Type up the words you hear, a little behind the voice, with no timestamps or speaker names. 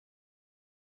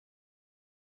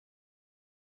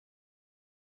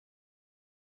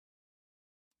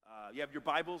You have your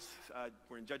Bibles.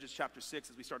 We're in Judges chapter 6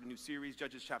 as we start a new series,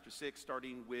 Judges chapter 6,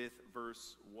 starting with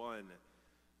verse 1.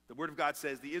 The Word of God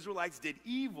says, "The Israelites did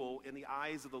evil in the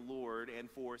eyes of the Lord,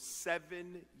 and for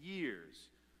 7 years,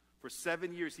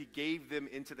 he gave them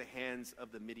into the hands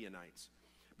of the Midianites.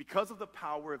 Because of the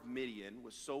power of Midian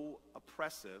was so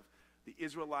oppressive, the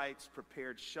Israelites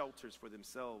prepared shelters for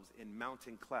themselves in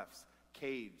mountain clefts,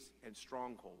 caves, and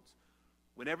strongholds.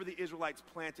 Whenever the Israelites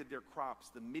planted their crops,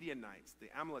 the Midianites, the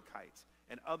Amalekites,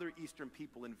 and other eastern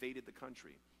people invaded the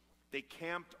country. They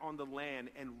camped on the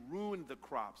land and ruined the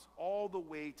crops all the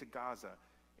way to Gaza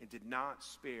and did not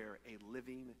spare a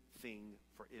living thing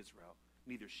for Israel,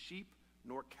 neither sheep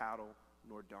nor cattle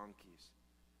nor donkeys.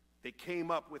 They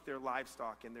came up with their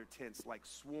livestock and their tents like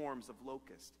swarms of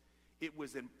locusts. It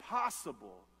was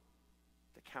impossible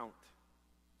to count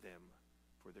them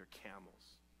for their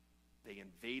camels. They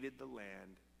invaded the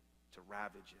land to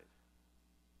ravage it.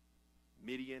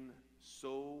 Midian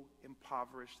so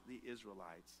impoverished the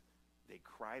Israelites, they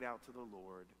cried out to the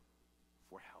Lord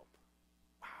for help."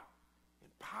 Wow.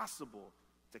 Impossible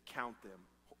to count them,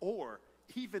 or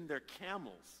even their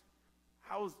camels.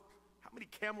 How many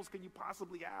camels can you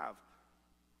possibly have?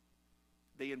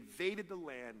 They invaded the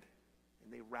land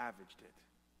and they ravaged it.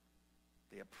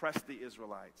 They oppressed the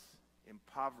Israelites,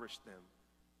 impoverished them,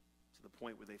 to the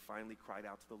point where they finally cried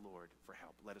out to the Lord for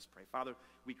help. Let us pray. Father,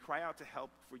 we cry out to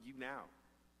help for you now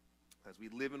as we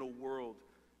live in a world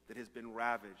that has been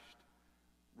ravaged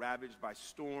by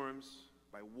storms,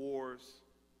 by wars,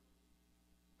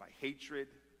 by hatred,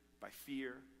 by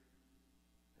fear.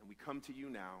 And we come to you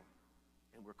now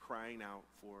and we're crying out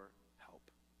for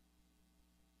help.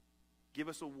 Give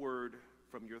us a word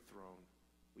from your throne.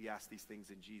 We ask these things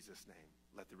in Jesus' name.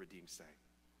 Let the redeemed say,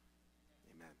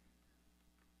 amen.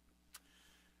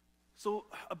 So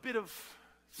a bit of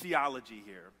theology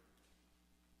here,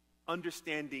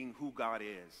 understanding who God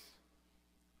is.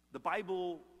 The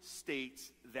Bible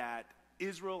states that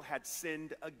Israel had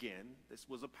sinned again. This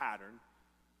was a pattern.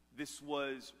 This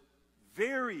was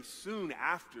very soon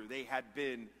after they had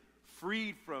been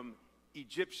freed from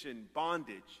Egyptian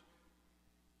bondage.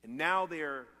 And now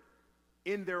they're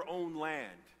in their own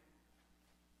land.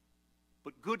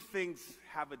 But good things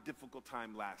have a difficult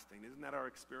time lasting. Isn't that our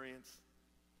experience?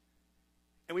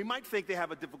 And we might think they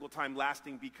have a difficult time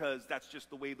lasting because that's just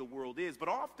the way the world is. But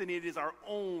often it is our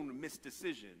own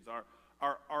misdecisions,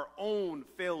 our own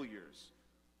failures,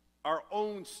 our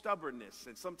own stubbornness,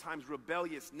 and sometimes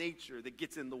rebellious nature that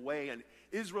gets in the way. And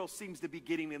Israel seems to be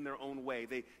getting in their own way.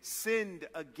 They sinned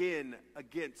again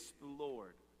against the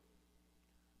Lord.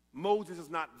 Moses is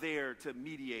not there to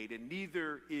mediate, and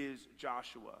neither is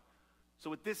Joshua.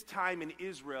 So at this time in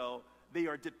Israel, they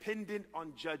are dependent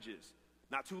on judges.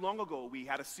 Not too long ago, we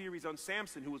had a series on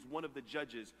Samson, who was one of the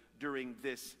judges during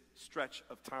this stretch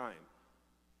of time.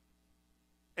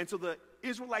 And so the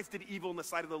Israelites did evil in the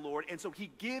sight of the Lord, and so he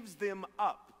gives them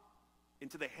up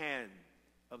into the hand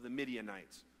of the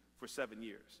Midianites for 7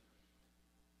 years.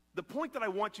 The point that I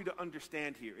want you to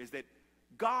understand here is that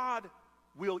God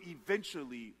will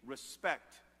eventually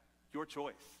respect your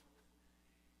choice.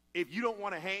 If you don't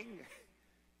want to hang,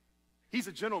 he's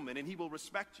a gentleman and he will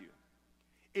respect you.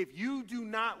 If you do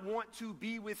not want to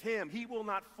be with him, he will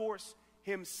not force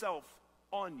himself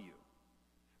on you.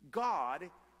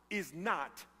 God is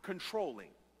not controlling.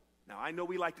 Now, I know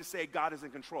we like to say God is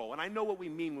in control, and I know what we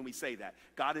mean when we say that.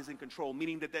 God is in control,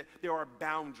 meaning that there are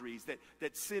boundaries,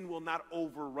 that sin will not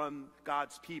overrun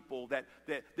God's people, that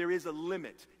there is a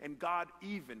limit. And God,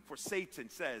 even for Satan,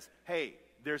 says, hey,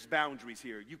 there's boundaries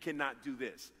here. You cannot do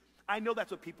this. I know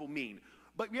that's what people mean.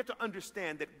 But we have to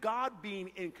understand that God being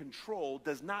in control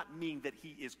does not mean that he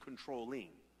is controlling.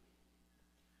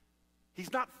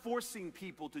 He's not forcing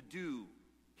people to do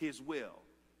his will.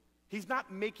 He's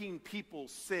not making people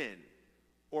sin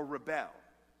or rebel.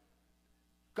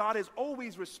 God has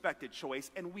always respected choice,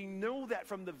 and we know that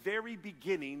from the very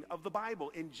beginning of the Bible.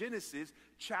 In Genesis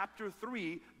chapter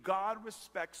 3, God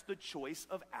respects the choice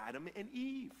of Adam and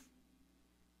Eve.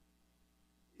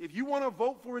 If you want to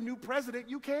vote for a new president,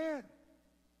 you can.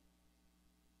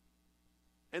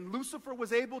 And Lucifer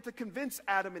was able to convince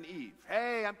Adam and Eve,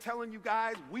 hey, I'm telling you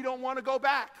guys, we don't want to go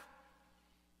back.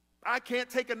 I can't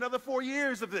take another 4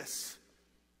 years of this.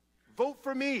 Vote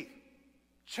for me.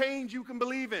 Change you can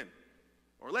believe in.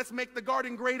 Or let's make the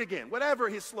garden great again. Whatever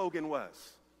his slogan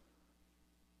was.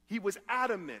 He was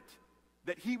adamant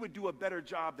that he would do a better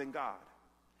job than God.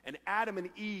 And Adam and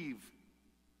Eve,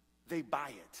 they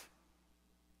buy it.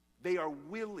 They are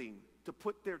willing to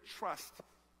put their trust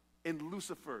in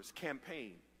Lucifer's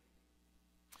campaign.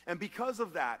 And because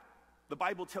of that, the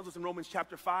Bible tells us in Romans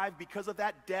chapter 5, because of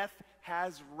that, death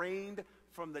has reigned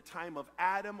from the time of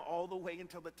Adam all the way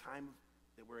until the time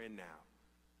that we're in now.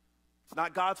 It's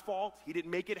not God's fault. He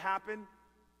didn't make it happen.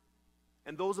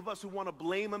 And those of us who want to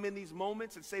blame him in these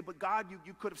moments and say, but God,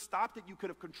 you could have stopped it, you could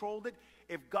have controlled it.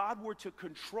 If God were to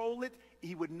control it,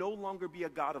 he would no longer be a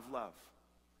God of love.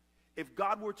 If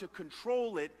God were to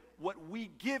control it, what we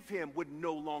give him would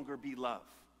no longer be love.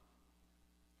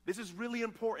 This is really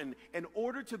important. In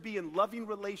order to be in loving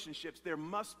relationships, there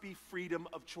must be freedom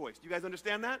of choice. Do you guys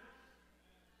understand that?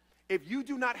 If you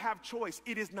do not have choice,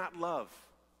 it is not love.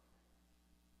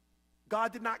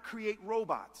 God did not create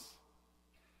robots.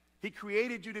 He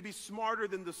created you to be smarter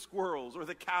than the squirrels or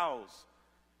the cows.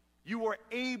 You are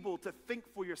able to think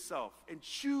for yourself and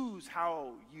choose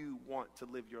how you want to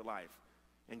live your life.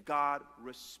 And God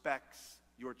respects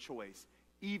your choice,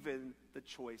 even the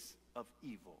choice of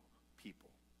evil people.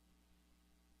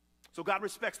 So God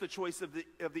respects the choice of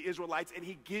the Israelites, and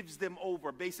he gives them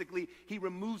over. Basically, he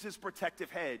removes his protective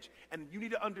hedge. And you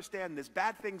need to understand this.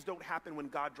 Bad things don't happen when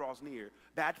God draws near.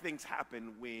 Bad things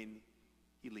happen when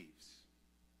he leaves,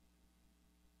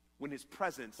 when his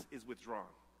presence is withdrawn.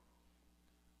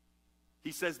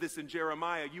 He says this in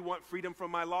Jeremiah, you want freedom from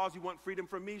my laws? You want freedom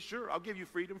from me? Sure, I'll give you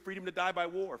freedom. Freedom to die by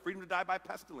war, freedom to die by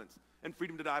pestilence, and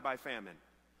freedom to die by famine.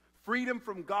 Freedom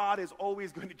from God is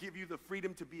always going to give you the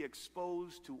freedom to be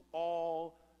exposed to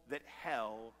all that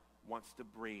hell wants to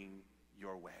bring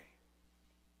your way.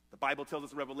 The Bible tells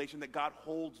us in Revelation that God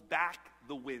holds back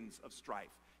the winds of strife.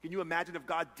 Can you imagine if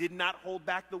God did not hold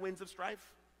back the winds of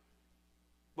strife?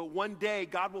 But one day,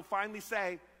 God will finally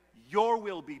say, your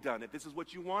will be done. If this is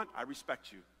what you want, I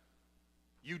respect you.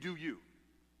 You do you.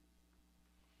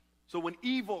 So when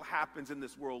evil happens in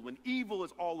this world, when evil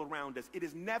is all around us, it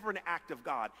is never an act of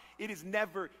God. It is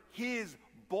never his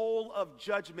bowl of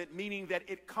judgment, meaning that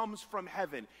it comes from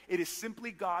heaven. It is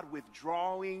simply God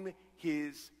withdrawing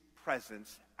his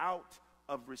presence out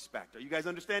of respect. Are you guys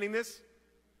understanding this?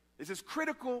 This is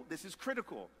critical. This is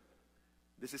critical.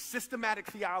 This is systematic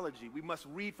theology. We must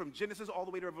read from Genesis all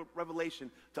the way to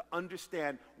Revelation to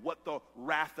understand what the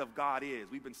wrath of God is.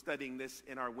 We've been studying this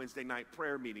in our Wednesday night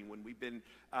prayer meeting when we've been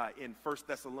in 1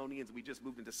 Thessalonians. We just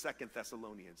moved into 2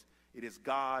 Thessalonians. It is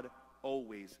God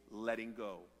always letting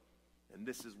go. And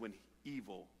this is when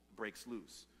evil breaks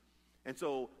loose. And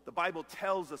so the Bible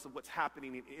tells us of what's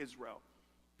happening in Israel.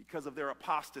 Because of their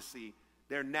apostasy,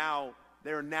 they're now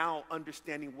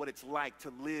understanding what it's like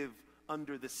to live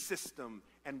under the system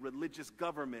and religious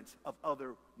governments of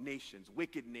other nations,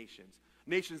 wicked nations,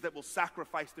 nations that will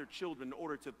sacrifice their children in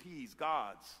order to appease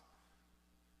gods,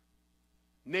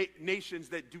 nations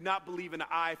that do not believe in an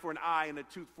eye for an eye and a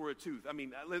tooth for a tooth. I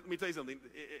mean, let me tell you something.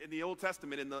 In the Old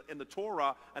Testament, in the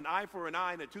Torah, an eye for an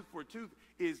eye and a tooth for a tooth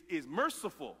is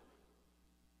merciful.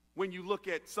 When you look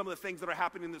at some of the things that are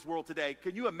happening in this world today,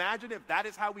 can you imagine if that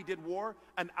is how we did war?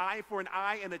 An eye for an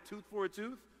eye and a tooth for a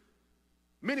tooth?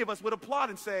 Many of us would applaud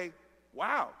and say,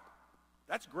 wow,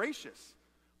 that's gracious.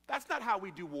 That's not how we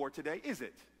do war today, is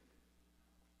it?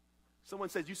 Someone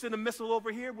says, you send a missile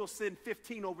over here, we'll send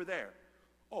 15 over there.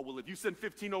 Oh, well, if you send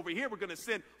 15 over here, we're going to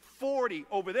send 40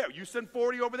 over there. You send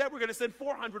 40 over there, we're going to send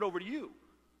 400 over to you.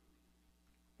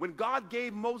 When God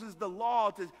gave Moses the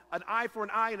law to an eye for an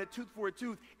eye and a tooth for a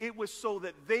tooth, it was so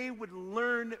that they would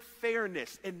learn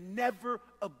fairness and never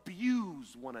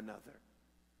abuse one another.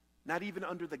 Not even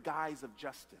under the guise of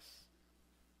justice.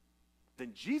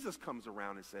 Then Jesus comes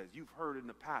around and says, you've heard in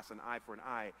the past an eye for an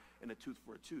eye and a tooth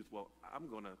for a tooth. Well, I'm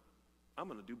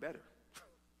gonna do better.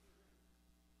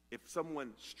 If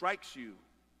someone strikes you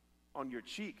on your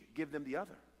cheek, give them the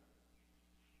other.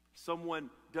 If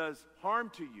someone does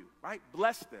harm to you, right?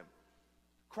 Bless them.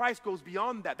 Christ goes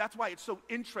beyond that. That's why it's so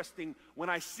interesting when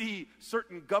I see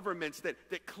certain governments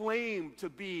that claim to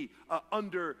be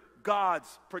under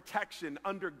God's protection,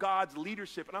 under God's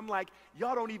leadership. And I'm like,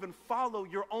 y'all don't even follow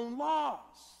your own laws.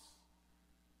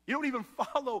 You don't even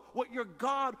follow what your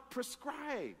God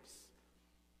prescribes.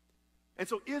 And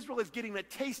so Israel is getting a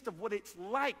taste of what it's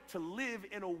like to live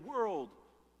in a world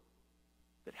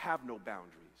that have no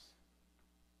boundaries.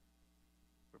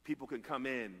 Where people can come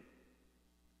in,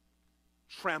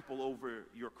 trample over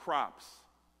your crops,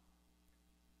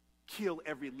 kill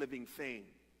every living thing,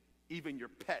 even your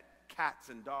pet cats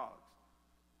and dogs.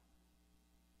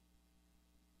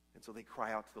 And so they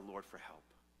cry out to the Lord for help.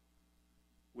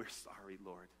 We're sorry,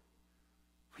 Lord.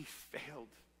 We failed.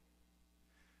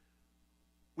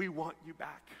 We want you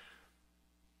back.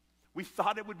 We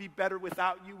thought it would be better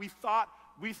without you. We thought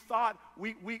we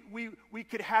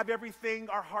could have everything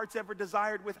our hearts ever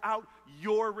desired without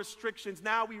your restrictions.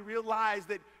 Now we realize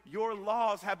that your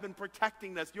laws have been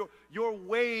protecting us. Your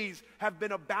ways have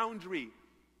been a boundary.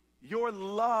 Your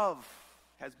love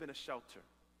has been a shelter.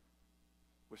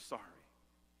 We're sorry.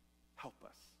 Help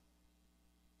us.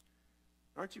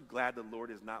 Aren't you glad the Lord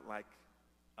is not like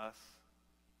us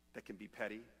that can be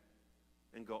petty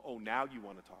and go, oh, now you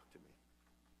want to talk to me?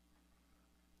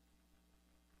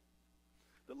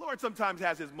 The Lord sometimes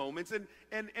has his moments, and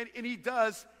he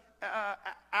does.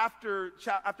 After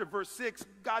verse 6,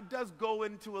 God does go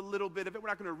into a little bit of it. We're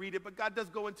not going to read it, but God does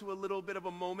go into a little bit of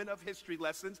a moment of history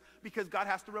lessons because God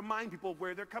has to remind people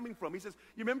where they're coming from. He says,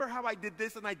 you remember how I did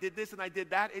this and I did this and I did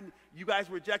that and you guys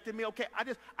rejected me? Okay, I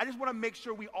just want to make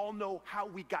sure we all know how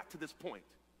we got to this point.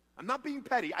 I'm not being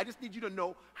petty. I just need you to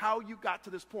know how you got to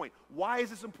this point. Why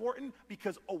is this important?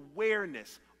 Because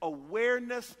awareness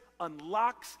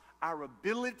unlocks our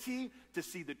ability to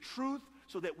see the truth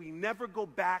so that we never go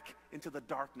back into the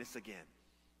darkness again.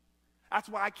 That's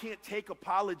why I can't take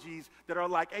apologies that are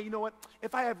like, hey, you know what?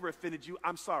 If I ever offended you,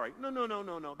 I'm sorry.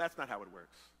 No. That's not how it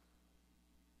works.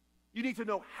 You need to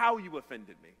know how you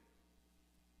offended me.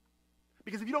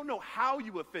 Because if you don't know how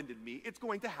you offended me, it's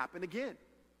going to happen again.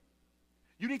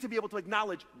 You need to be able to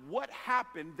acknowledge what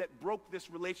happened that broke this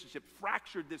relationship,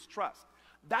 fractured this trust.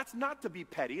 That's not to be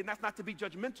petty and that's not to be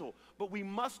judgmental, but we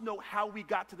must know how we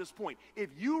got to this point. If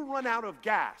you run out of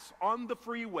gas on the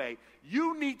freeway,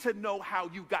 you need to know how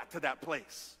you got to that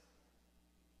place.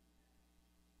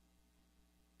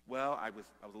 Well, I was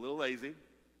a little lazy,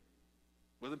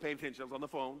 wasn't paying attention, I was on the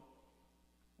phone.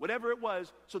 Whatever it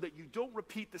was, so that you don't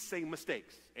repeat the same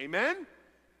mistakes. Amen?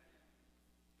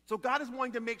 So God is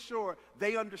wanting to make sure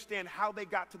they understand how they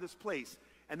got to this place.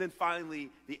 And then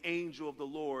finally, the angel of the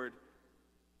Lord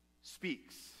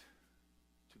speaks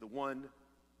to the one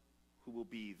who will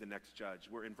be the next judge.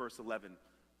 We're in verse 11.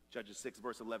 Judges 6,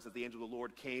 verse 11 says, the angel of the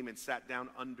Lord came and sat down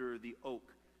under the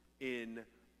oak in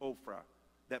Ophrah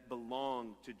that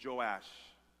belonged to Joash,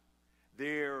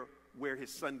 there where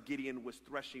his son Gideon was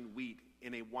threshing wheat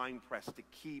in a winepress to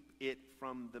keep it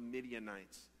from the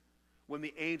Midianites. When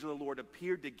the angel of the Lord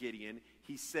appeared to Gideon,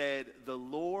 he said, the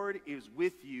Lord is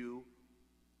with you,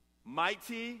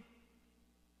 mighty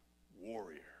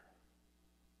warrior.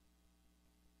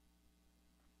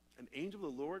 An angel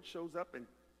of the Lord shows up and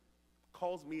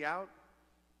calls me out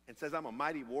and says I'm a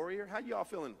mighty warrior. How y'all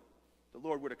feeling? The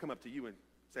Lord were to come up to you and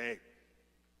say, hey,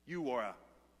 you are a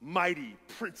mighty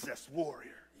princess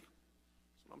warrior.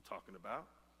 That's what I'm talking about.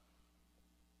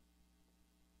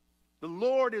 The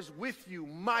Lord is with you,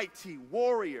 mighty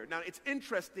warrior. Now, it's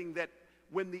interesting that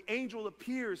when the angel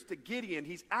appears to Gideon,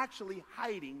 he's actually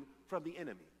hiding from the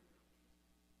enemy.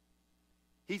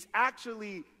 He's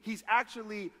actually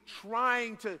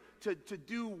trying to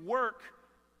do work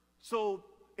so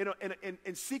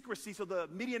in secrecy so the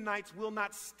Midianites will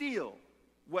not steal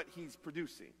what he's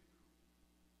producing.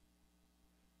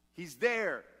 He's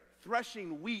there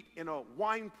threshing wheat in a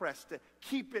winepress to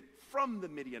keep it from the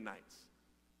Midianites.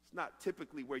 It's not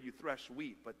typically where you thresh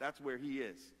wheat, but that's where he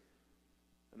is.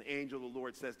 And the angel of the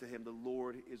Lord says to him, the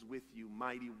Lord is with you,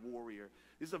 mighty warrior.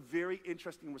 This is a very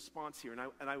interesting response here,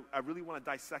 and I really want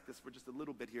to dissect this for just a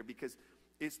little bit here because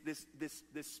this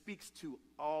speaks to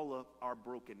all of our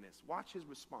brokenness. Watch his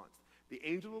response. The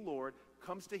angel of the Lord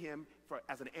comes to him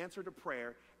as an answer to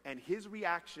prayer, and his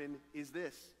reaction is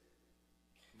this.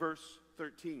 Verse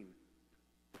 13.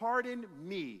 Pardon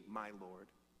me, my Lord.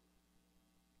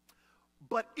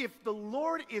 But if the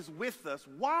Lord is with us,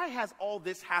 why has all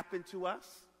this happened to us?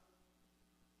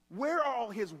 Where are all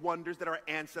his wonders that our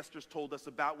ancestors told us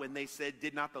about when they said,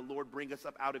 did not the Lord bring us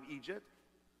up out of Egypt?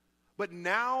 But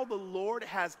now the Lord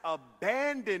has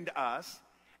abandoned us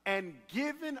and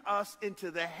given us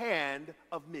into the hand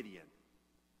of Midian.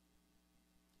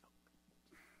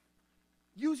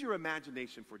 Use your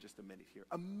imagination for just a minute here.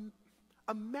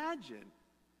 Imagine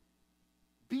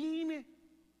being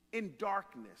in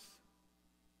darkness,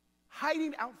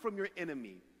 hiding out from your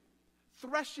enemy,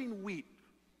 threshing wheat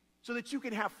so that you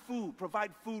can have food,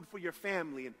 provide food for your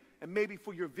family and maybe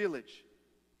for your village.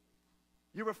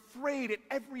 You're afraid at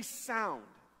every sound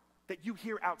that you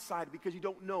hear outside because you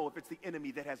don't know if it's the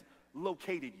enemy that has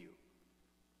located you.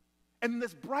 And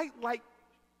this bright light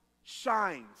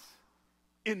shines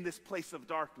in this place of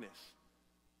darkness.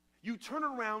 You turn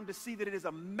around to see that it is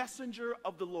a messenger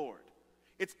of the Lord.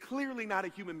 It's clearly not a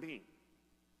human being.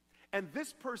 And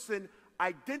this person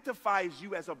identifies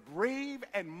you as a brave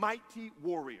and mighty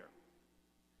warrior.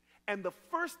 And the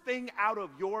first thing out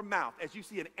of your mouth as you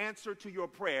see an answer to your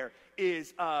prayer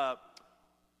is,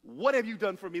 what have you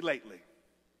done for me lately?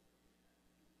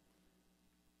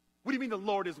 What do you mean the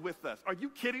Lord is with us? Are you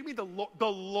kidding me? The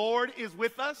Lord is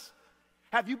with us?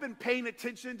 Have you been paying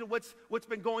attention to what's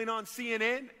been going on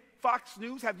CNN Fox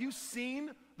News? Have you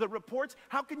seen the reports?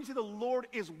 How can you say the Lord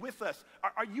is with us?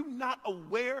 Are you not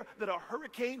aware that a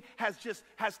hurricane has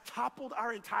toppled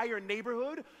our entire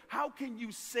neighborhood? How can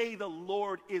you say the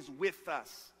Lord is with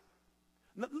us?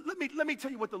 Let me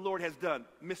tell you what the Lord has done,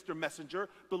 Mr. Messenger.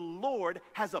 The Lord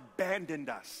has abandoned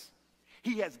us.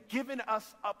 He has given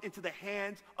us up into the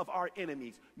hands of our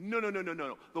enemies. No.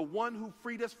 The one who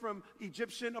freed us from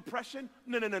Egyptian oppression?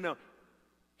 No.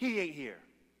 He ain't here.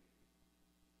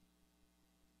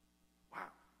 Wow.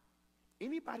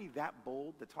 Anybody that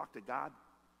bold to talk to God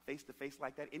face to face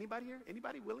like that? Anybody here?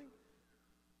 Anybody willing?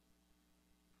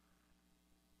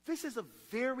 This is a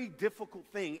very difficult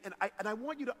thing, and I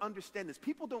want you to understand this.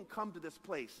 People don't come to this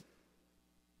place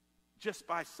just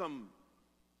by some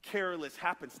careless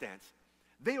happenstance.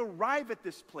 They arrive at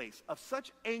this place of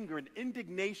such anger and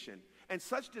indignation and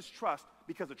such distrust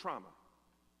because of trauma.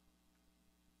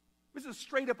 This is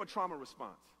straight up a trauma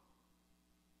response.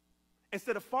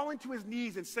 Instead of falling to his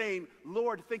knees and saying,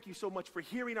 Lord, thank you so much for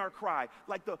hearing our cry,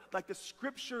 like the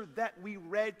scripture that we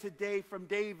read today from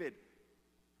David.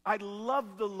 I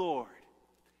love the Lord.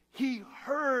 He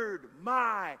heard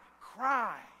my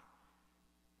cry.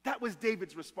 That was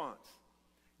David's response.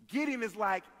 Gideon is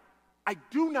like, I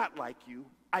do not like you.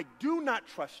 I do not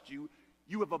trust you.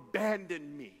 You have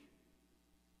abandoned me.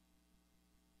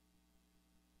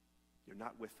 You're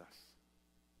not with us.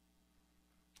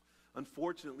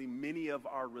 Unfortunately, many of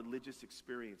our religious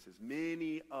experiences,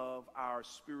 many of our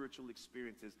spiritual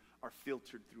experiences are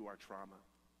filtered through our trauma.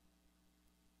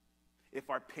 If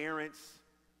our parents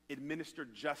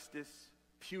administered justice,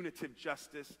 punitive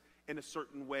justice in a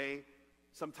certain way,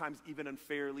 sometimes even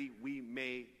unfairly, we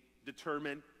may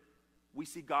determine we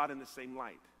see God in the same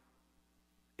light.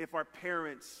 If our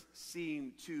parents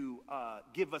seem to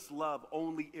give us love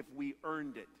only if we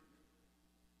earned it,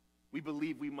 we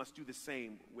believe we must do the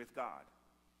same with God.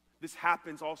 This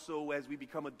happens also as we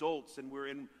become adults and we're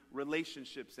in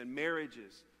relationships and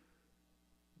marriages.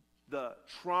 The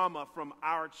trauma from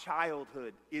our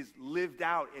childhood is lived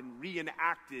out and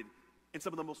reenacted in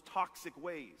some of the most toxic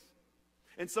ways.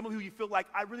 And some of you feel like,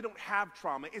 I really don't have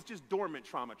trauma. It's just dormant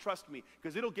trauma. Trust me,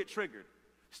 because it'll get triggered.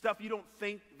 Stuff you don't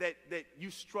think that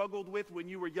you struggled with when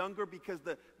you were younger, because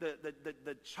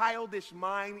the childish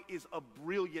mind is a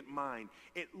brilliant mind.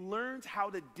 It learns how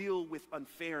to deal with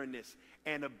unfairness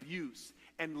and abuse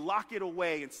and lock it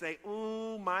away and say,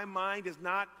 oh, my mind is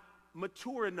not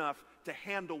mature enough to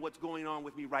handle what's going on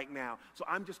with me right now. So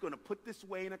I'm just going to put this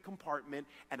away in a compartment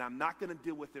and I'm not going to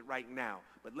deal with it right now.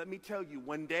 But let me tell you,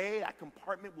 one day that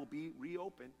compartment will be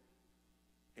reopened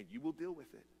and you will deal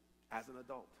with it as an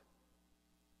adult.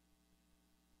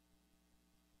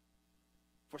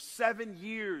 For 7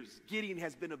 years, Gideon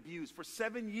has been abused. For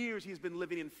 7 years, he's been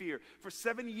living in fear. For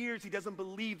 7 years, he doesn't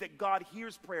believe that God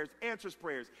hears prayers, answers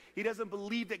prayers. He doesn't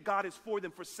believe that God is for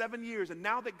them for 7 years. And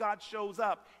now that God shows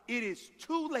up, it is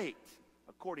too late,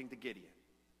 according to Gideon.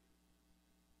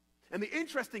 And the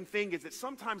interesting thing is that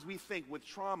sometimes we think with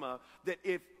trauma that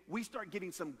if we start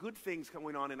getting some good things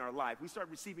going on in our life, we start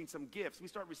receiving some gifts, we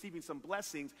start receiving some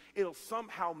blessings, it'll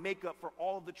somehow make up for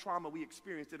all of the trauma we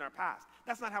experienced in our past.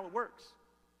 That's not how it works.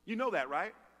 You know that,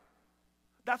 right?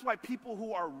 That's why people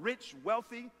who are rich,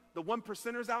 wealthy, the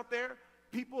 1%ers out there,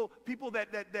 people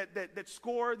that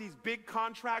score these big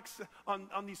contracts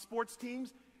on these sports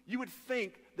teams, you would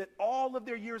think that all of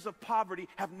their years of poverty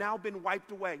have now been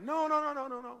wiped away.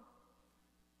 No.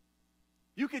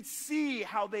 You can see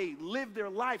how they live their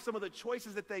life, some of the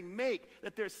choices that they make,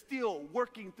 that they're still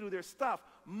working through their stuff.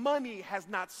 Money has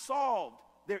not solved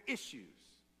their issues.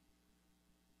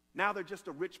 Now they're just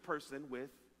a rich person with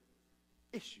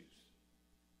issues.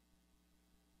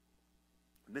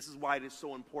 And this is why it is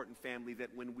so important, family,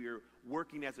 that when we're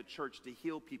working as a church to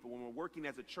heal people, when we're working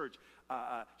as a church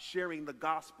sharing the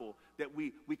gospel, that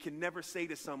we can never say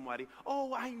to somebody,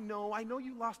 oh, I know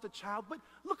you lost a child, but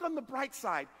look on the bright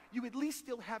side, you at least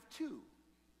still have 2.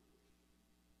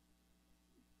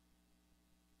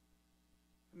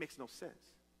 It makes no sense.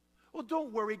 Well,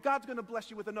 don't worry, God's going to bless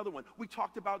you with another one. We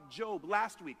talked about Job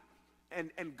last week,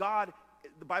 and God,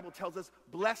 the Bible tells us,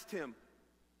 blessed him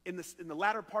in the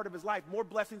latter part of his life, more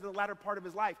blessings in the latter part of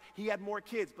his life. He had more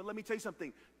kids. But let me tell you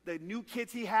something. The new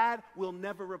kids he had will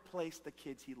never replace the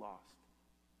kids he lost.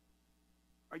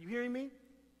 Are you hearing me?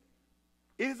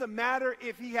 It doesn't matter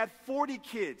if he had 40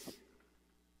 kids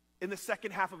in the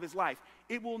second half of his life.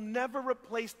 It will never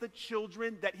replace the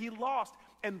children that he lost.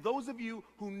 And those of you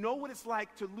who know what it's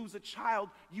like to lose a child,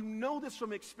 you know this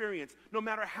from experience. No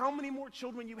matter how many more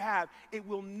children you have, it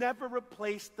will never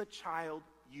replace the child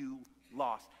you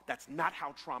lost. That's not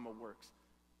how trauma works.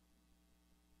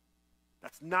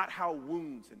 That's not how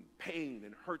wounds and pain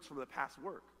and hurts from the past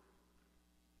work.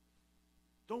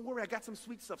 Don't worry, I got some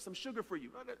sweet stuff, some sugar for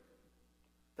you.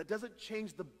 That doesn't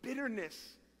change the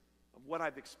bitterness of what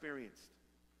I've experienced.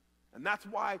 And that's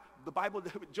why the Bible,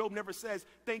 Job never says,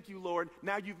 thank you, Lord,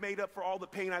 now you've made up for all the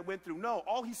pain I went through. No,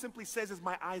 all he simply says is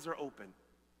my eyes are open.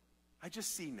 I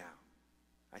just see now.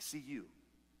 I see you.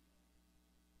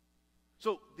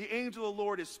 So the angel of the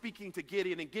Lord is speaking to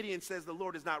Gideon, and Gideon says, the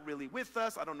Lord is not really with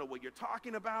us. I don't know what you're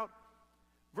talking about.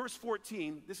 Verse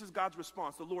 14, this is God's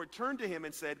response. The Lord turned to him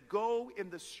and said, go in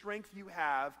the strength you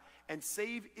have and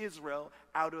save Israel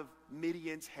out of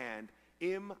Midian's hand.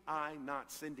 Am I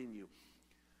not sending you?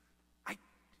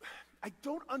 I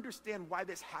don't understand why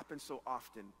this happens so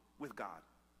often with God.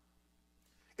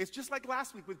 It's just like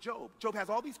last week with Job. Job has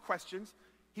all these questions.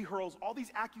 He hurls all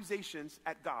these accusations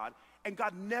at God, and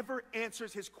God never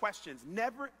answers his questions,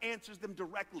 never answers them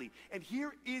directly. And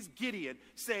here is Gideon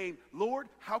saying, Lord,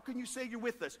 how can you say you're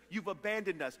with us? You've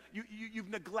abandoned us. You've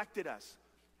neglected us.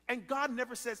 And God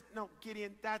never says, no,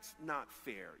 Gideon, that's not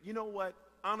fair. You know what?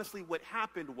 Honestly, what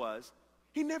happened was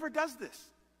he never does this.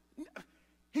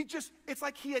 It's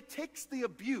like he takes the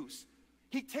abuse.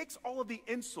 He takes all of the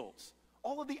insults,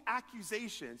 all of the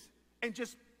accusations, and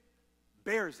just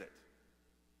bears it.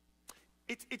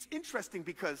 It's interesting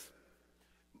because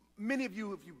many of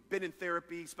you, if you've been in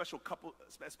therapy,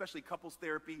 especially couples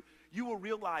therapy, you will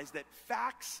realize that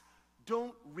facts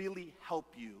don't really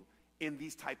help you in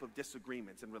these type of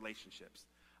disagreements and relationships.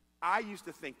 I used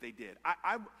to think they did.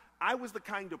 I was the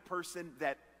kind of person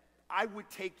that I would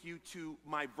take you to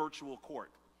my virtual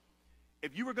court.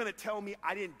 If you were going to tell me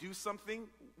I didn't do something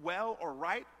well or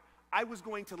right, I was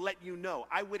going to let you know.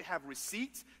 I would have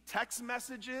receipts, text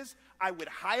messages. I would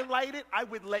highlight it. I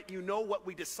would let you know what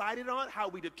we decided on, how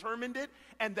we determined it,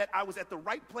 and that I was at the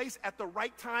right place at the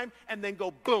right time, and then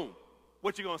go, boom,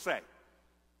 what you going to say?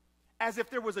 As if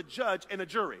there was a judge and a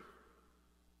jury.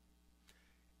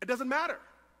 It doesn't matter.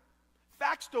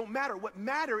 Facts don't matter. What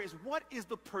matters is what is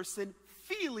the person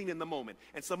feeling in the moment.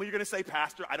 And some of you are going to say,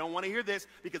 Pastor, I don't want to hear this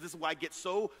because this is why I get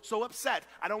so upset.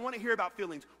 I don't want to hear about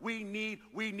feelings. We need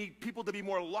people to be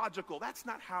more logical. That's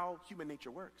not how human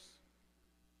nature works.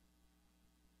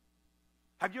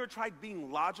 Have you ever tried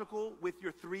being logical with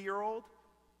your 3-year-old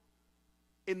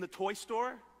in the toy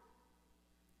store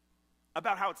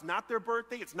about how it's not their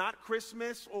birthday, it's not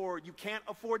Christmas, or you can't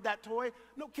afford that toy?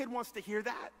 No kid wants to hear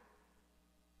that.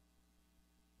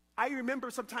 I remember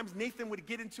sometimes Nathan would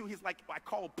get into his, like I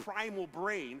call primal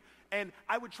brain, and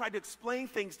I would try to explain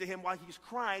things to him while he's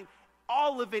crying.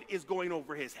 All of it is going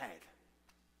over his head.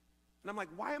 And I'm like,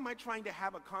 why am I trying to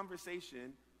have a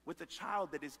conversation with a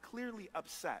child that is clearly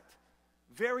upset,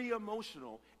 very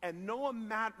emotional, and no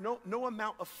amount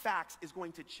of facts is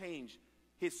going to change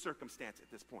his circumstance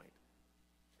at this point?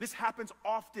 This happens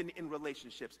often in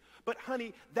relationships. But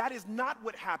honey, that is not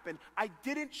what happened. I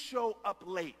didn't show up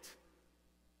late.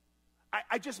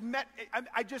 I just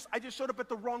showed up at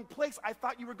the wrong place. I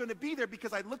thought you were going to be there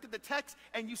because I looked at the text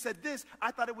and you said this.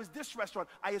 I thought it was this restaurant.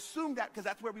 I assumed that because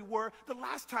that's where we were the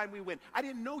last time we went. I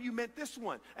didn't know you meant this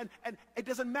one. And it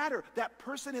doesn't matter. That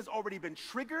person has already been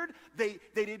triggered. They've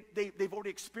already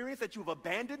experienced that you've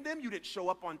abandoned them. You didn't show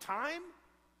up on time.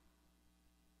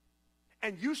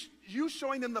 And you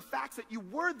showing them the facts that you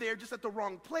were there just at the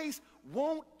wrong place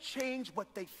won't change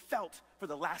what they felt for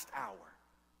the last hour.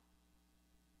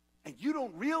 And you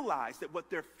don't realize that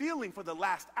what they're feeling for the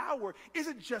last hour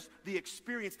isn't just the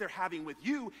experience they're having with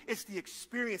you. It's the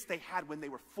experience they had when they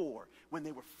were 4, when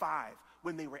they were 5,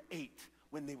 when they were 8,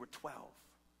 when they were 12.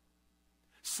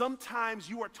 Sometimes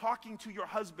you are talking to your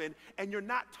husband and you're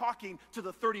not talking to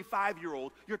the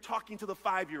 35-year-old. You're talking to the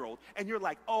 5-year-old. And you're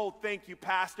like, oh, thank you,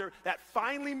 Pastor. That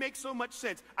finally makes so much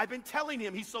sense. I've been telling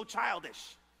him he's so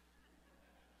childish.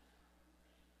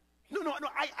 No,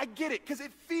 I get it because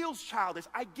it feels childish.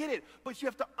 I get it. But you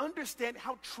have to understand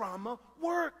how trauma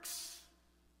works.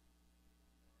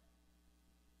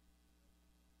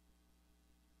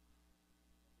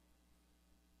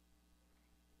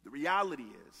 The reality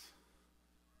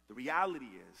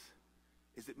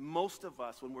is that most of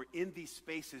us, when we're in these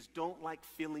spaces, don't like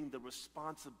feeling the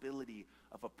responsibility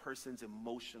of a person's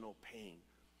emotional pain.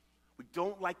 We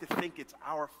don't like to think it's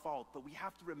our fault, but we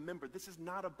have to remember this is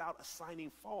not about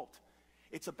assigning fault.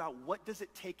 It's about what does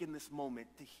it take in this moment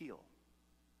to heal.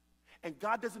 And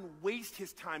God doesn't waste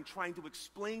his time trying to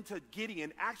explain to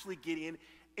Gideon, actually Gideon,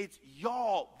 it's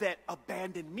y'all that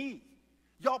abandoned me.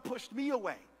 Y'all pushed me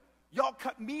away. Y'all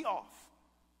cut me off.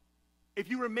 If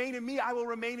you remain in me, I will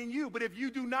remain in you. But if you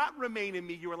do not remain in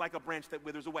me, you are like a branch that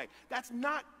withers away. That's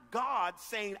not God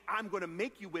saying, I'm going to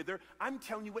make you wither. I'm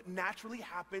telling you what naturally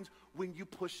happens when you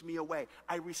push me away.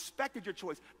 I respected your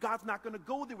choice. God's not going to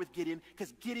go there with Gideon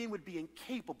because Gideon would be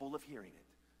incapable of hearing it.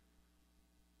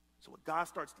 So what God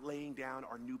starts laying down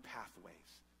are new pathways.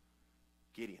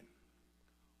 Gideon,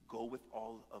 go with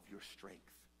all of your strength.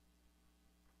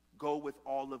 Go with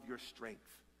all of your strength.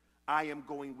 I am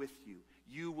going with you.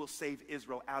 You will save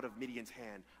Israel out of Midian's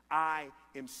hand. I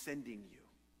am sending you.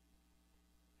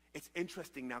 It's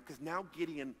interesting now because now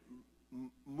Gideon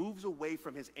moves away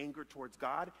from his anger towards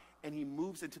God and he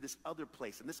moves into this other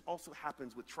place. And this also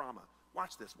happens with trauma.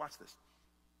 Watch this, watch this.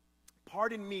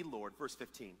 Pardon me, Lord, verse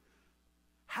 15.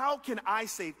 How can I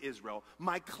save Israel?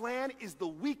 My clan is the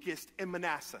weakest in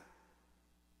Manasseh.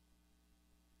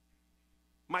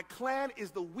 My clan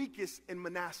is the weakest in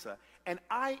Manasseh, and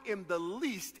I am the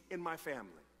least in my family.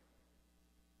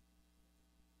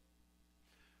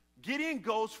 Gideon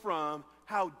goes from,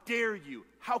 how dare you?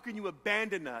 How can you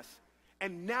abandon us?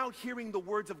 And now hearing the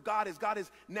words of God as God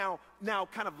is now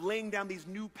kind of laying down these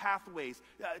new pathways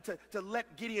to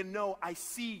let Gideon know, I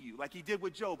see you, like he did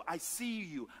with Job. I see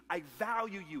you. I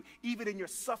value you. Even in your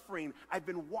suffering, I've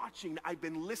been watching. I've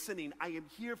been listening. I am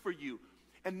here for you.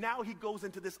 And now he goes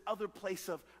into this other place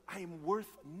of, I am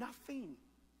worth nothing.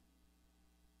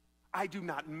 I do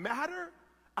not matter.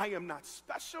 I am not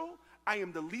special. I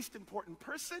am the least important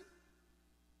person.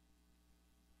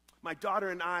 My daughter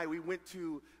and I, we went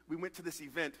to this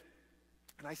event,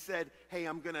 and I said, hey,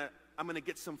 I'm gonna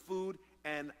get some food,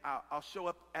 and I'll show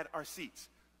up at our seats.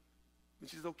 And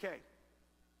she says, okay.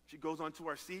 She goes on to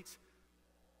our seats.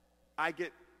 I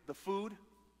get the food,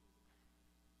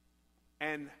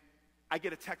 and I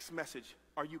get a text message,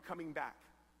 are you coming back?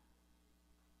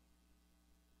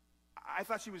 I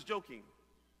thought she was joking.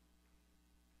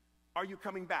 Are you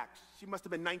coming back? She must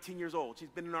have been 19 years old. She's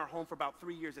been in our home for about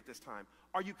 3 years at this time.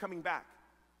 Are you coming back?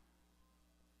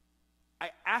 I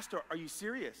asked her, are you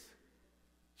serious?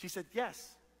 She said,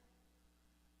 yes.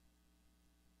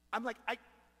 I'm like,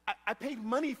 I paid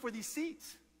money for these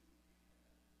seats.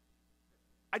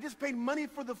 I just paid money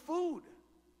for the food.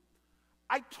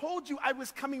 I told you I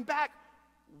was coming back.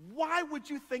 Why would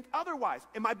you think otherwise?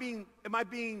 Am I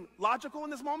being logical in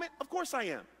this moment? Of course I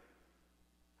am.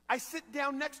 I sit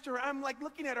down next to her. I'm like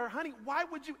looking at her, honey, why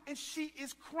would you? And she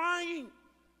is crying.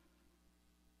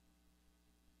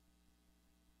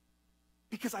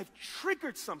 Because I've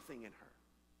triggered something in her.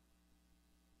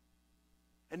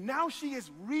 And now she is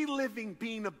reliving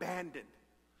being abandoned,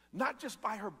 not just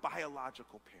by her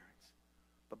biological parents,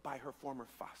 but by her former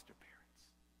foster parents.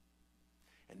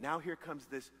 And now here comes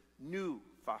this new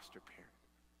foster parent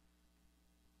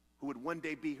who would one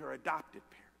day be her adopted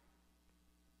parent.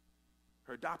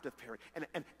 Her adoptive parent.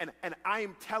 And I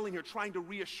am telling her, trying to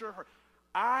reassure her,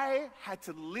 I had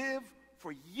to live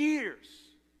for years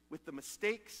with the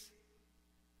mistakes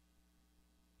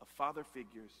of father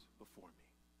figures before me.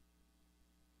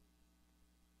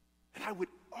 And I would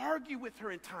argue with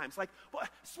her in times like, well,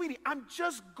 sweetie, I'm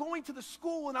just going to the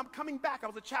school and I'm coming back. I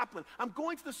was a chaplain. I'm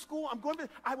going to the school.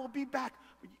 I will be back.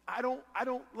 I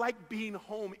don't like being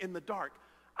home in the dark.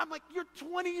 I'm like, you're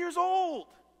 20 years old.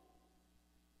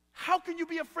 How can you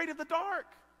be afraid of the dark?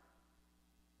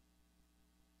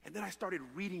 And then I started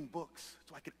reading books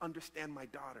so I could understand my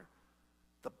daughter.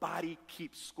 The Body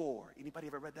Keeps Score. Anybody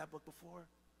ever read that book before?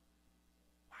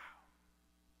 Wow.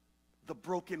 The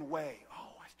Broken Way.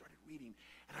 Oh, I started reading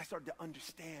and I started to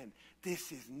understand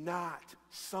this is not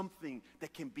something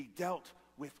that can be dealt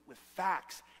with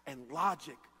facts and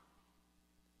logic.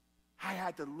 I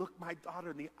had to look my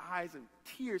daughter in the eyes and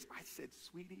tears. I said,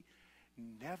 sweetie,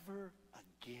 never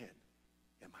again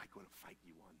am I going to fight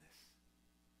you on this.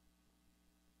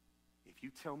 If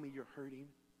you tell me you're hurting,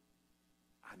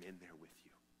 I'm in there with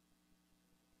you.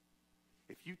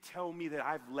 If you tell me that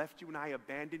I've left you and I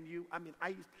abandoned you,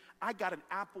 I got an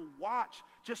Apple Watch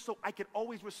just so I could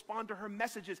always respond to her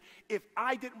messages. If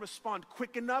I didn't respond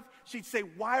quick enough, she'd say,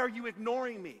 why are you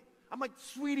ignoring me? I'm like,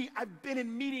 sweetie, I've been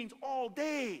in meetings all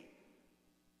day.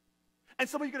 And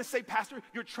some of you are going to say, Pastor,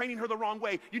 you're training her the wrong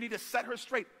way. You need to set her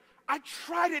straight. I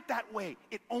tried it that way.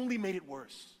 It only made it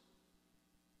worse.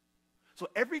 So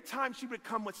every time she would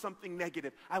come with something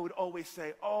negative, I would always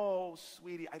say, oh,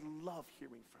 sweetie, I love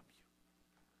hearing from you.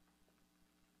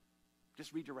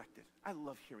 Just redirect it. I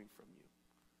love hearing from you.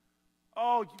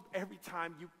 Oh, every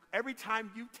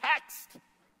time you text,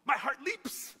 my heart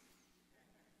leaps.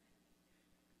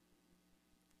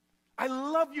 I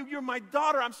love you. You're my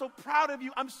daughter. I'm so proud of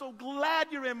you. I'm so glad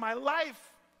you're in my life.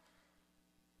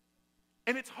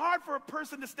 And it's hard for a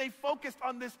person to stay focused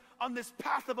on this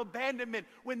path of abandonment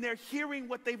when they're hearing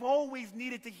what they've always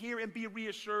needed to hear and be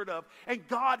reassured of. And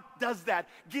God does that.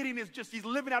 Gideon he's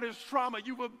living out his trauma.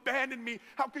 You've abandoned me.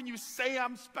 How can you say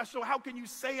I'm special? How can you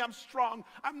say I'm strong?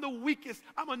 I'm the weakest.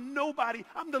 I'm a nobody.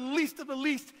 I'm the least of the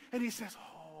least. And he says,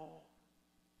 oh,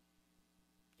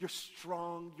 you're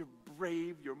strong. You're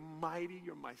brave. You're mighty.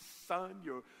 You're my son.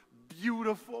 You're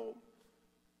beautiful.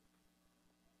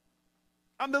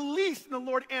 I'm the least. And the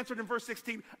Lord answered in verse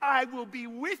 16, I will be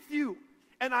with you,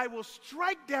 and I will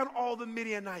strike down all the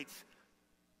Midianites.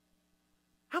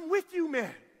 I'm with you, man.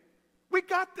 We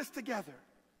got this together.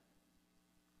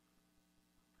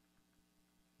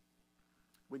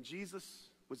 When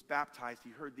Jesus was baptized, he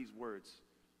heard these words,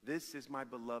 this is my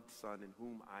beloved Son in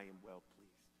whom I am well pleased.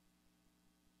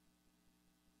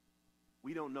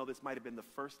 We don't know, this might have been the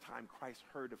first time Christ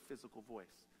heard a physical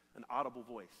voice, an audible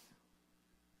voice.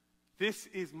 This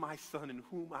is my Son in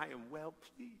whom I am well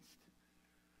pleased.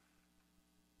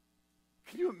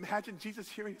 Can you imagine Jesus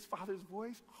hearing his Father's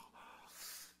voice? Oh,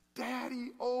 Daddy,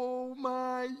 oh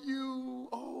my you,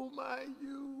 oh my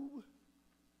you.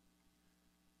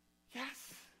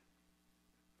 Yes.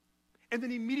 And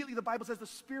then immediately the Bible says the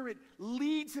Spirit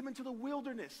leads him into the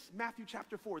wilderness. Matthew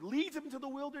chapter 4, leads him into the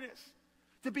wilderness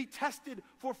to be tested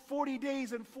for 40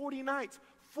 days and 40 nights.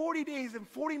 40 days and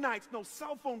 40 nights, no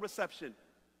cell phone reception.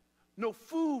 No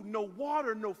food, no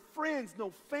water, no friends,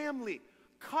 no family.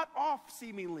 Cut off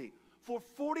seemingly for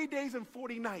 40 days and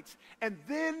 40 nights. And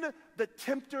then the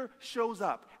tempter shows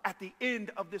up at the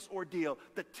end of this ordeal.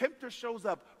 The tempter shows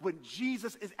up when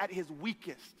Jesus is at his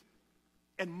weakest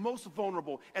and most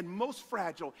vulnerable and most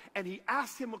fragile. And he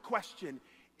asks him a question.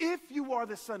 If you are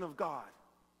the Son of God,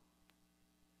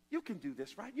 you can do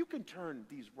this, right? You can turn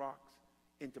these rocks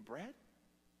into bread.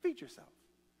 Feed yourself.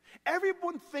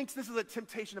 Everyone thinks this is a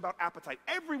temptation about appetite.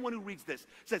 Everyone who reads this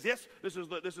says, yes, this is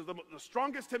the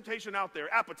strongest temptation out there,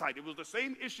 appetite. It was the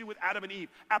same issue with Adam and Eve,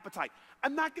 appetite.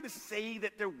 I'm not going to say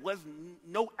that there was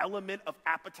no element of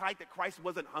appetite, that Christ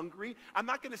wasn't hungry. I'm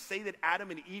not going to say that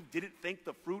Adam and Eve didn't think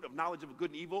the fruit of knowledge of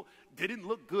good and evil didn't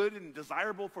look good and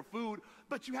desirable for food.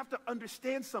 But you have to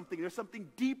understand something. There's something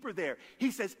deeper there.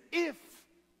 He says, if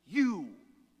you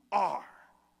are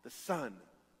the Son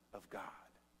of God.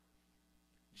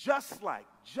 Just like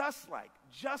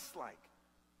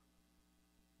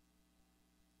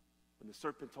when the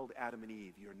serpent told Adam and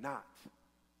Eve, you're not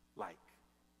like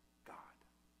God.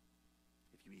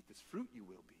 If you eat this fruit, you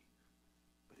will be.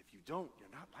 But if you don't, you're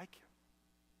not like him.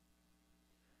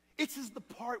 This is the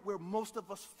part where most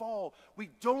of us fall. We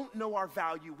don't know our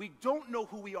value. We don't know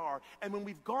who we are. And when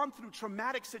we've gone through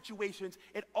traumatic situations,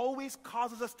 it always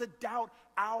causes us to doubt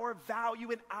our value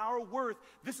and our worth.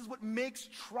 This is what makes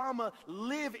trauma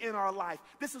live in our life.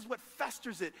 This is what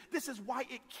festers it. This is why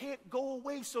it can't go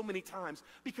away so many times,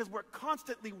 because we're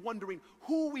constantly wondering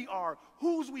who we are,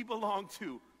 whose we belong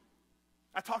to.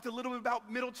 I talked a little bit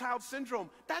about middle child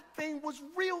syndrome. That thing was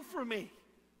real for me.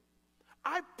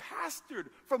 I pastored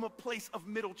from a place of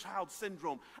middle child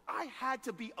syndrome. I had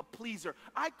to be a pleaser.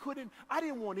 I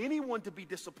didn't want anyone to be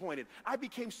disappointed. I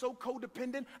became so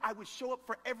codependent. I would show up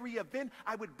for every event.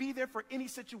 I would be there for any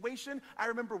situation. I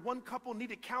remember one couple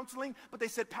needed counseling, but they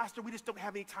said, Pastor, we just don't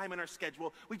have any time in our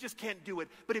schedule. We just can't do it.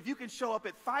 But if you can show up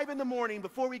at 5 in the morning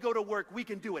before we go to work, we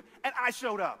can do it. And I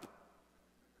showed up.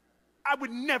 I would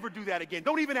never do that again.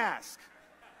 Don't even ask.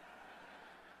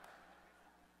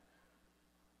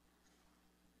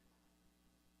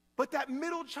 But that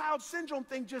middle child syndrome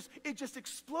thing just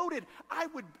exploded. I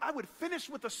would finish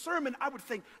with a sermon. I would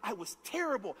think, I was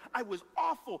terrible. I was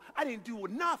awful. I didn't do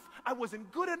enough. I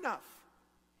wasn't good enough.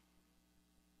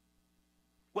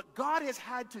 What God has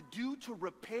had to do to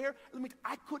repair,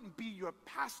 I couldn't be your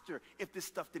pastor if this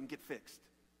stuff didn't get fixed.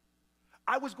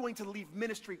 I was going to leave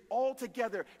ministry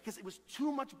altogether because it was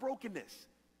too much brokenness.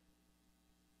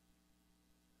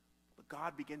 But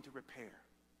God began to repair.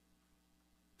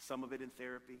 Some of it in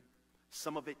therapy,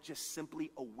 some of it just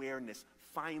simply awareness,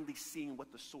 finally seeing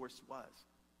what the source was.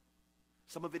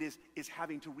 Some of it is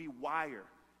having to rewire,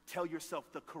 tell yourself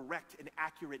the correct and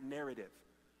accurate narrative.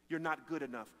 You're not good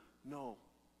enough. No,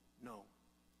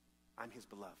 I'm his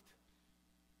beloved,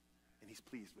 and he's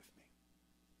pleased with me.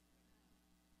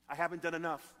 I haven't done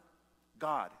enough.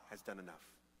 God has done enough.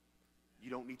 You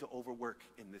don't need to overwork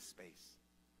in this space.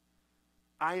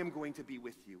 I am going to be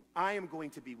with you. I am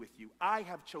going to be with you. I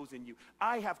have chosen you.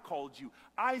 I have called you.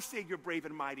 I say you're brave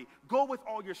and mighty. Go with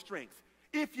all your strength.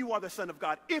 If you are the Son of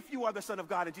God, if you are the Son of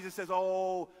God. And Jesus says,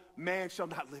 oh, man shall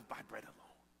not live by bread alone.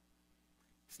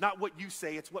 It's not what you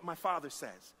say, it's what my Father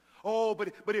says. Oh,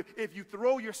 but if you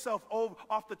throw yourself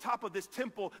off the top of this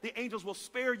temple, the angels will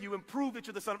spare you and prove that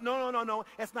you're the Son of... No.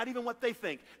 That's not even what they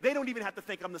think. They don't even have to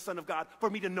think I'm the Son of God for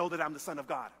me to know that I'm the Son of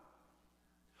God.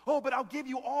 Oh, but I'll give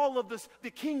you all of the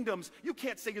kingdoms. You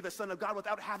can't say you're the Son of God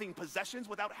without having possessions,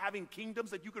 without having kingdoms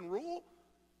that you can rule.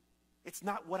 It's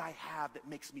not what I have that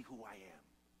makes me who I am.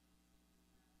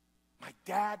 My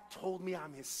dad told me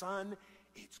I'm his son.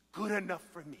 It's good enough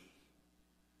for me.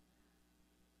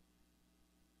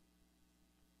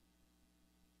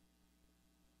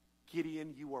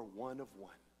 Gideon, you are one of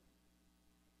one.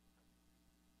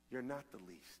 You're not the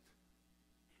least.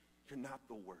 You're not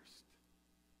the worst.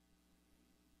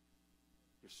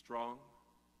 You're strong.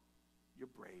 You're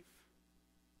brave.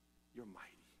 You're mighty.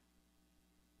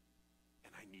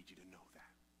 And I need you to know that.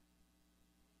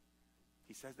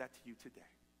 He says that to you today.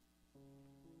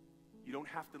 You don't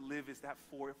have to live as that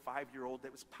 4 or 5-year-old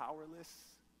that was powerless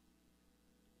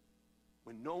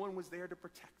when no one was there to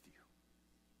protect you.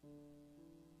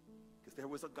 Because there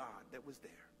was a God that was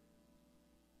there.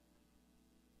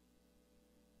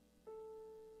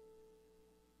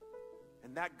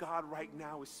 And that God right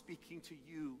now is speaking to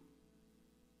you,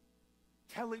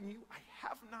 telling you, I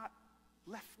have not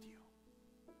left you,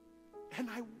 and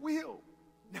I will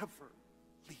never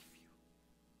leave you.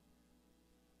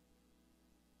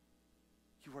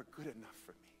 You are good enough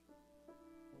for me,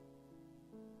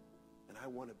 and I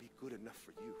want to be good enough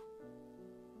for you.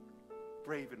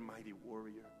 Brave and mighty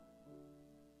warrior,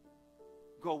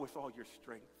 go with all your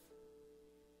strength,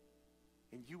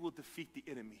 and you will defeat the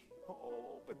enemy.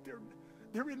 Oh, but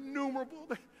they're innumerable.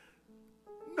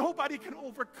 Nobody can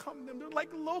overcome them. They're like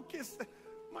locusts.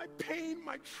 My pain,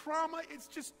 my trauma, it's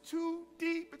just too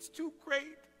deep. It's too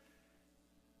great.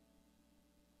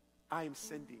 I am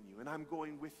sending you, and I'm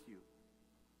going with you,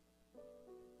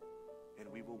 and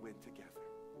we will win together.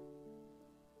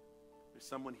 There's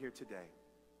someone here today.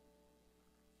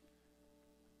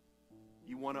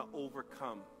 You want to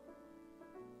overcome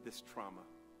this trauma.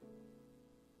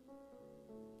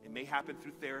 It may happen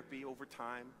through therapy over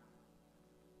time,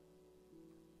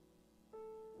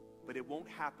 but it won't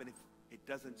happen if it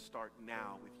doesn't start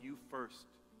now with you first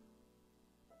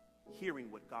hearing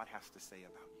what God has to say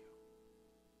about you.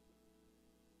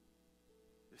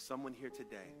 There's someone here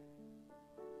today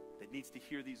that needs to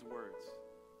hear these words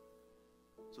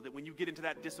so that when you get into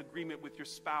that disagreement with your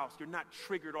spouse, you're not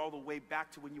triggered all the way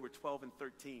back to when you were 12 and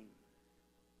 13.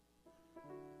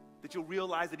 That you'll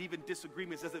realize that even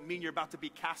disagreements doesn't mean you're about to be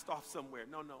cast off somewhere.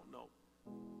 No.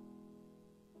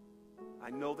 I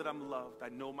know that I'm loved. I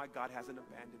know my God hasn't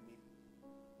abandoned me.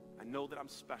 I know that I'm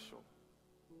special.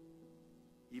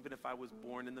 Even if I was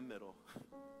born in the middle,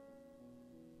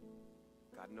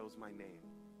 God knows my name.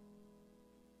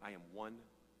 I am one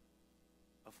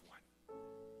of one.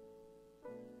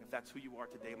 If that's who you are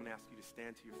today, I'm going to ask you to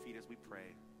stand to your feet as we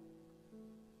pray.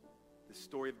 The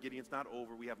story of Gideon's not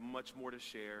over. We have much more to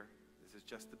share. This is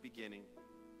just the beginning.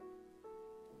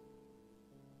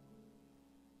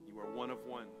 You are one of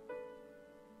one.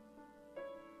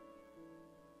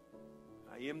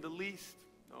 I am the least.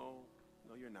 No,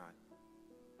 you're not.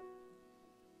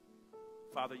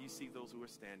 Father, you see those who are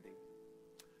standing.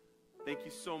 Thank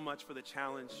you so much for the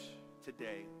challenge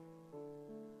today.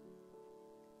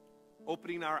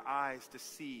 Opening our eyes to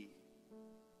see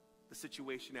the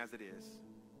situation as it is.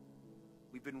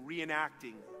 We've been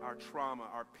reenacting our trauma,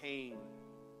 our pain,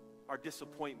 our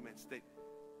disappointments that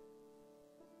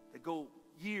go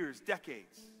years,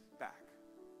 decades back.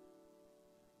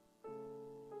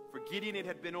 For Gideon, it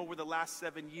had been over the last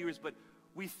 7 years, but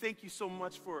we thank you so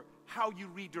much for how you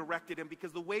redirected him,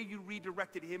 because the way you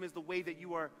redirected him is the way that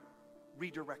you are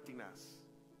redirecting us.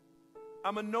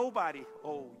 I'm a nobody.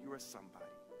 Oh, you're a somebody.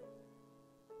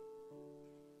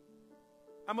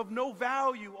 I'm of no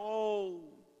value. Oh,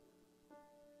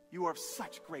 you are of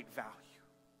such great value.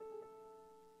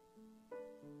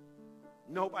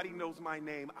 Nobody knows my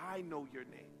name. I know your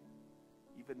name.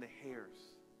 Even the hairs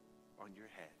on your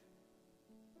head,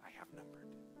 I have numbered.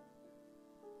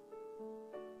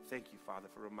 Thank you, Father,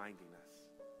 for reminding us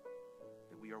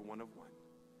that we are one of one.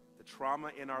 The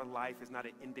trauma in our life is not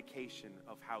an indication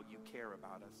of how you care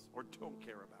about us or don't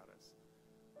care about us.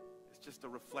 It's just a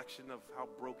reflection of how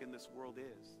broken this world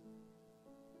is.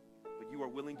 But you are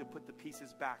willing to put the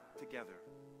pieces back together,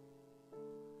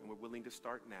 and we're willing to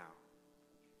start now.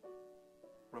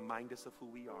 Remind us of who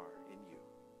we are in you.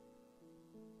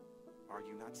 Are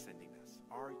you not sending us?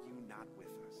 Are you not with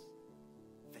us?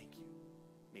 Thank you.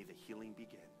 May the healing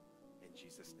begin. In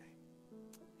Jesus' name,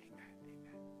 amen.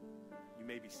 You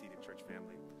may be seated, church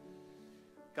family.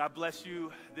 God bless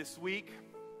you this week.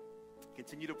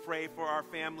 Continue to pray for our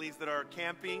families that are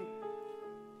camping.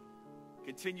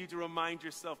 Continue to remind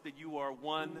yourself that you are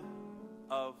one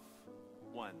of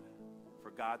one.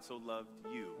 For God so loved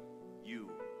you, you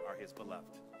are his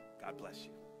beloved. God bless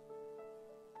you.